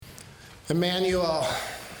Emmanuel,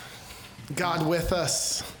 God with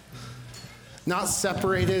us, not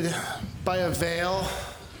separated by a veil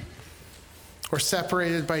or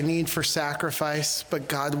separated by need for sacrifice, but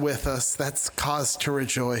God with us. That's cause to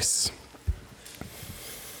rejoice.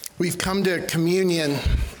 We've come to communion,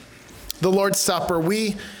 the Lord's Supper.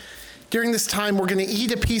 During this time, we're going to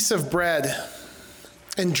eat a piece of bread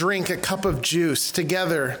and drink a cup of juice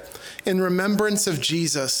together in remembrance of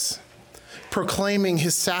Jesus, proclaiming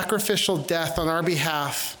his sacrificial death on our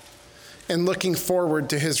behalf and looking forward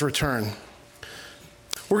to his return.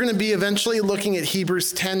 We're going to be eventually looking at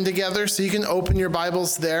Hebrews 10 together, so you can open your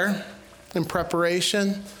Bibles there in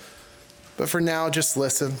preparation. But for now, just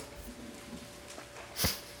listen.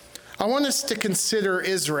 I want us to consider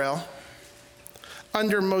Israel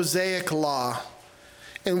under Mosaic law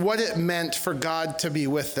and what it meant for God to be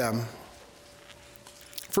with them.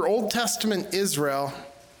 For Old Testament Israel,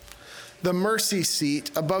 the mercy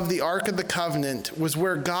seat above the Ark of the Covenant was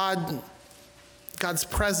where God's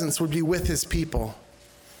presence would be with his people.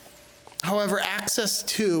 However, access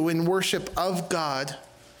to and worship of God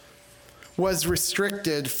was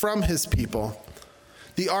restricted from his people.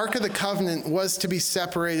 The Ark of the Covenant was to be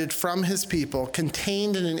separated from his people,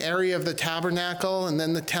 contained in an area of the tabernacle and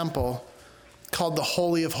then the temple called the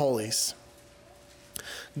Holy of Holies.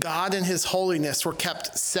 God and his holiness were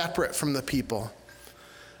kept separate from the people,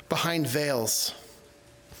 behind veils.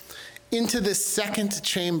 Into this second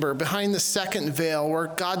chamber, behind the second veil where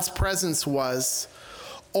God's presence was,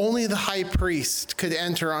 only the high priest could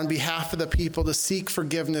enter on behalf of the people to seek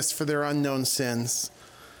forgiveness for their unknown sins,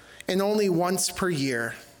 and only once per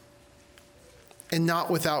year, and not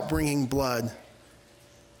without bringing blood,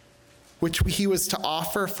 which he was to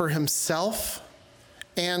offer for himself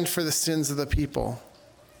and for the sins of the people.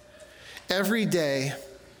 Every day,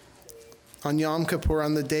 on Yom Kippur,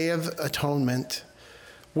 on the Day of Atonement,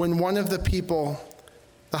 when one of the people,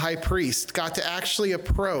 the high priest, got to actually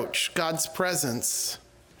approach God's presence,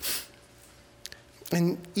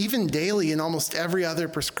 and even daily in almost every other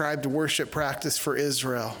prescribed worship practice for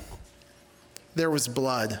Israel, there was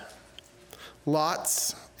blood.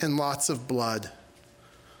 Lots and lots of blood.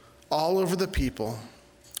 All over the people,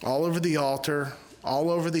 all over the altar, all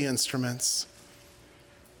over the instruments.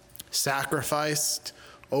 Sacrificed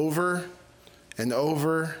over and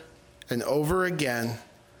over and over again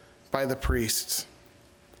by the priests.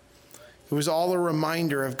 It was all a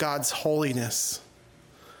reminder of God's holiness,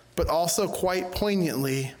 but also quite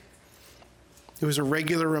poignantly, it was a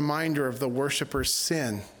regular reminder of the worshiper's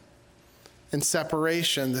sin and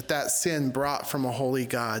separation that sin brought from a holy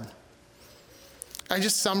God. I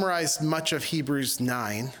just summarized much of Hebrews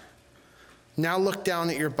 9. Now look down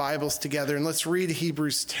at your Bibles together and let's read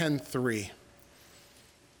Hebrews 10:3.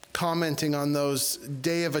 Commenting on those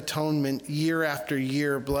Day of Atonement, year after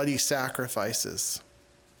year, bloody sacrifices.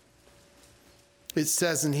 It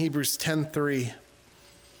says in Hebrews 10:3,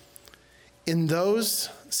 in those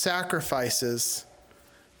sacrifices,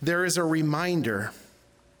 there is a reminder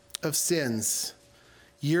of sins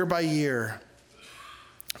year by year,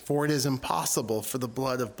 for it is impossible for the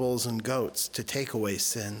blood of bulls and goats to take away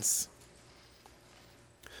sins.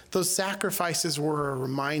 Those sacrifices were a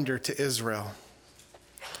reminder to Israel.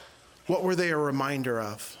 What were they a reminder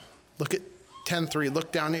of? Look at 10:3.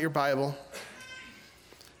 Look down at your Bible.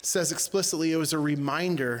 It says explicitly it was a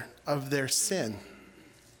reminder of their sin.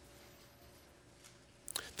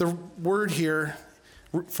 The word here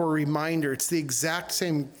for reminder, it's the exact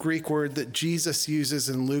same Greek word that Jesus uses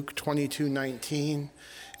in Luke 22:19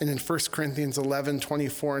 and in 1 Corinthians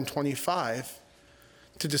 11:24 and 25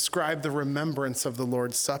 to describe the remembrance of the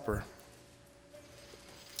Lord's Supper.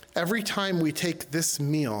 Every time we take this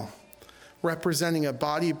meal, representing a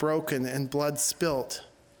body broken and blood spilt,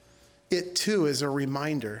 it too is a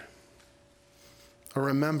reminder, a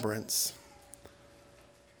remembrance.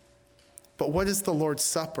 But what is the Lord's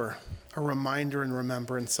Supper a reminder and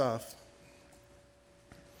remembrance of?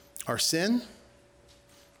 Our sin?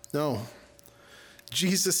 No.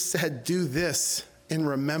 Jesus said, do this in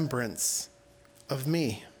remembrance of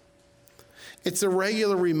me. It's a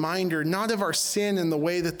regular reminder, not of our sin in the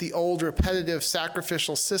way that the old repetitive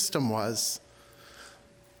sacrificial system was,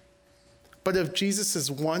 but of Jesus'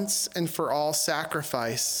 once and for all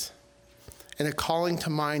sacrifice and a calling to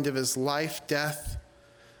mind of his life, death,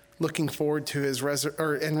 looking forward to his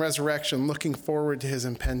resurrection, looking forward to his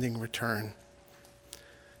impending return.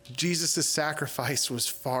 Jesus' sacrifice was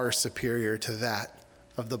far superior to that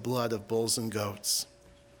of the blood of bulls and goats.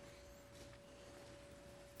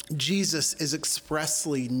 Jesus is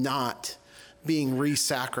expressly not being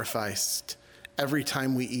re-sacrificed every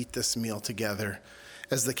time we eat this meal together.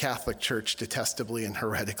 as the Catholic Church detestably and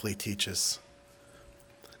heretically teaches.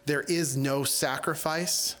 There is no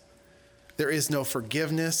sacrifice, there is no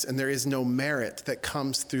forgiveness, and there is no merit that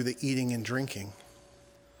comes through the eating and drinking.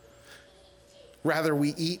 Rather,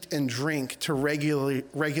 we eat and drink to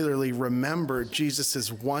regularly remember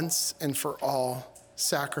Jesus' once and for all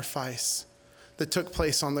sacrifice that took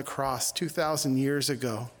place on the cross 2,000 years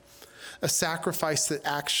ago. A sacrifice that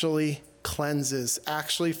actually cleanses,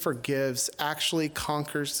 actually forgives, actually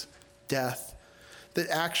conquers death, that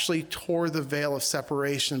actually tore the veil of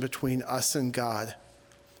separation between us and God,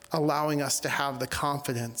 allowing us to have the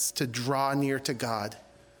confidence to draw near to God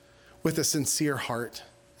with a sincere heart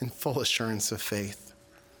and full assurance of faith.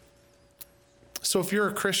 So if you're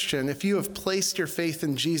a Christian, if you have placed your faith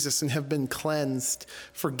in Jesus and have been cleansed,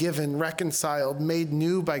 forgiven, reconciled, made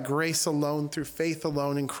new by grace alone, through faith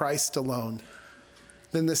alone, in Christ alone,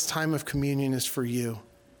 then this time of communion is for you.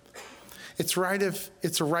 It's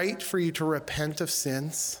right for you to repent of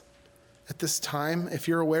sins at this time. If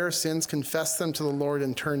you're aware of sins, confess them to the Lord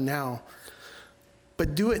and turn now.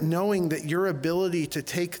 But do it knowing that your ability to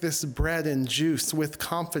take this bread and juice with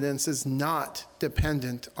confidence is not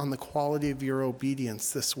dependent on the quality of your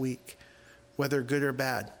obedience this week, whether good or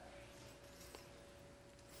bad.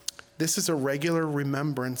 This is a regular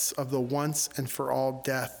remembrance of the once and for all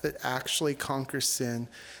death that actually conquers sin,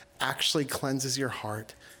 actually cleanses your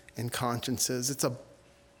heart and consciences. It's a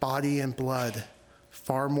body and blood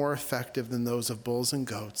far more effective than those of bulls and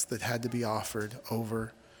goats that had to be offered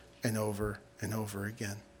over and over and over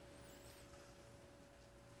again.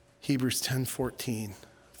 Hebrews 10:14,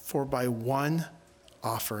 for by one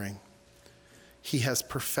offering he has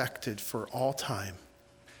perfected for all time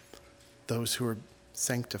those who are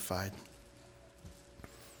sanctified.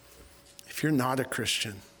 If you're not a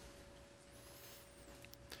Christian,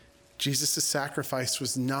 Jesus' sacrifice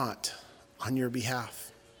was not on your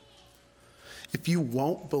behalf. If you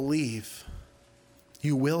won't believe,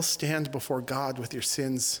 you will stand before God with your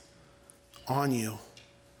sins on you.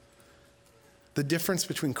 The difference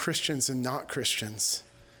between Christians and not Christians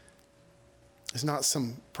is not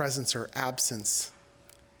some presence or absence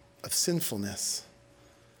of sinfulness.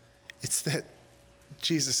 It's that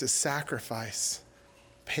Jesus' sacrifice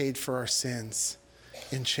paid for our sins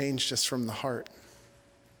and changed us from the heart.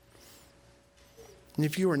 And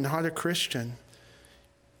if you are not a Christian,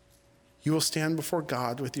 you will stand before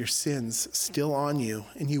God with your sins still on you,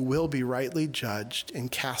 and you will be rightly judged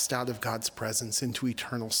and cast out of God's presence into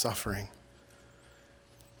eternal suffering.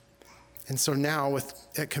 And so now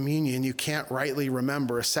at communion, you can't rightly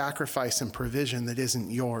remember a sacrifice and provision that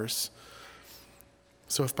isn't yours.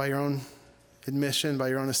 So if by your own admission, by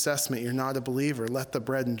your own assessment, you're not a believer, let the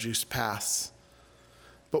bread and juice pass.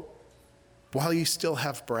 But while you still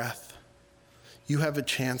have breath, you have a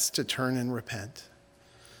chance to turn and repent.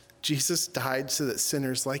 Jesus died so that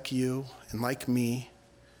sinners like you and like me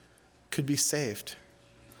could be saved.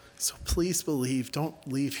 So please believe. Don't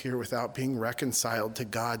leave here without being reconciled to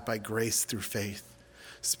God by grace through faith.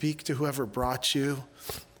 Speak to whoever brought you,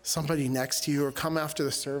 somebody next to you, or come after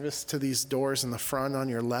the service to these doors in the front on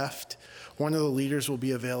your left. One of the leaders will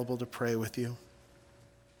be available to pray with you.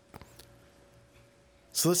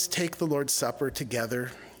 So let's take the Lord's Supper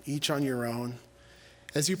together, each on your own.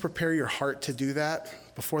 As you prepare your heart to do that,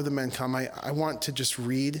 before the men come, I want to just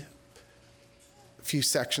read a few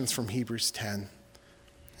sections from Hebrews 10,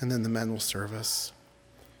 and then the men will serve us.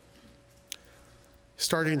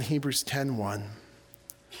 Starting in Hebrews 10:1.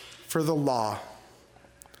 For the law,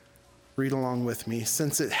 read along with me,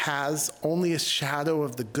 since it has only a shadow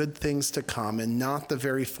of the good things to come and not the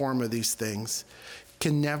very form of these things,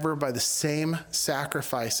 can never, by the same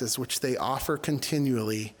sacrifices which they offer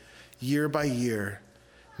continually, year by year,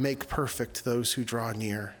 make perfect those who draw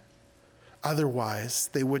near. Otherwise,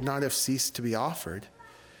 they would not have ceased to be offered,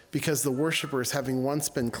 because the worshipers, having once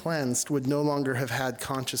been cleansed, would no longer have had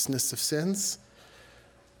consciousness of sins.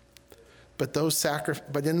 But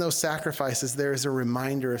in those sacrifices, there is a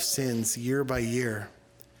reminder of sins year by year.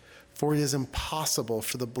 For it is impossible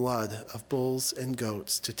for the blood of bulls and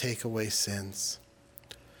goats to take away sins.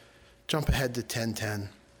 Jump ahead to 10:10.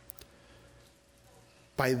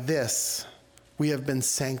 By this, we have been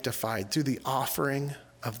sanctified through the offering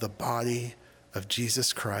of the body of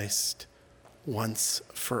Jesus Christ once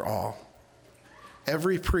for all.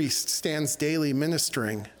 Every priest stands daily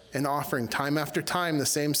ministering and offering time after time the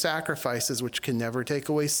same sacrifices which can never take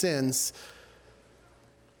away sins.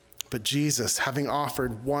 But Jesus, having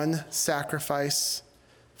offered one sacrifice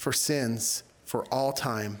for sins for all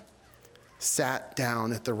time, sat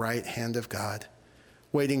down at the right hand of God,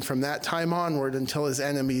 waiting from that time onward until his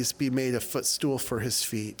enemies be made a footstool for his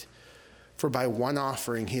feet. For by one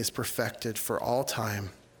offering he has perfected for all time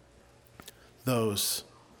those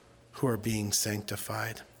who are being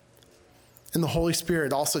sanctified. And the Holy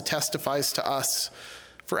Spirit also testifies to us,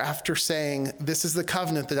 for after saying, "This is the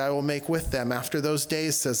covenant that I will make with them after those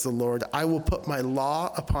days, says the Lord, I will put my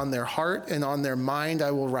law upon their heart, and on their mind I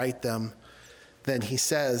will write them." Then he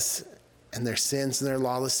says, "And their sins and their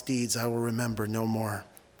lawless deeds I will remember no more."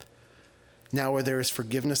 Now where there is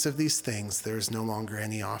forgiveness of these things, there is no longer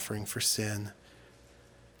any offering for sin.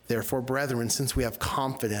 Therefore, brethren, since we have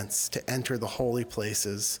confidence to enter the holy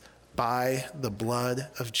places by the blood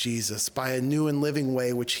of Jesus, by a new and living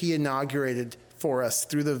way which he inaugurated for us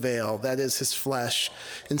through the veil, that is his flesh,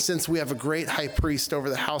 and since we have a great high priest over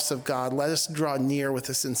the house of God, let us draw near with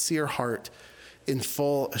a sincere heart in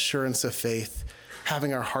full assurance of faith,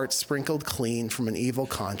 having our hearts sprinkled clean from an evil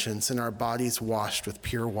conscience and our bodies washed with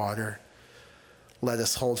pure water. Let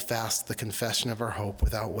us hold fast the confession of our hope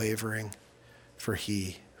without wavering, for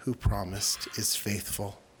he who promised is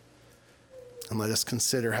faithful. And let us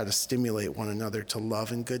consider how to stimulate one another to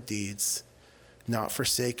love and good deeds, not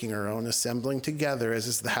forsaking our own assembling together, as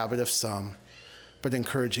is the habit of some, but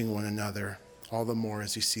encouraging one another, all the more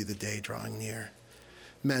as you see the day drawing near.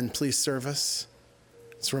 Men, please serve us.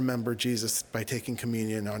 Let's remember Jesus by taking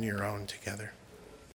communion on your own together.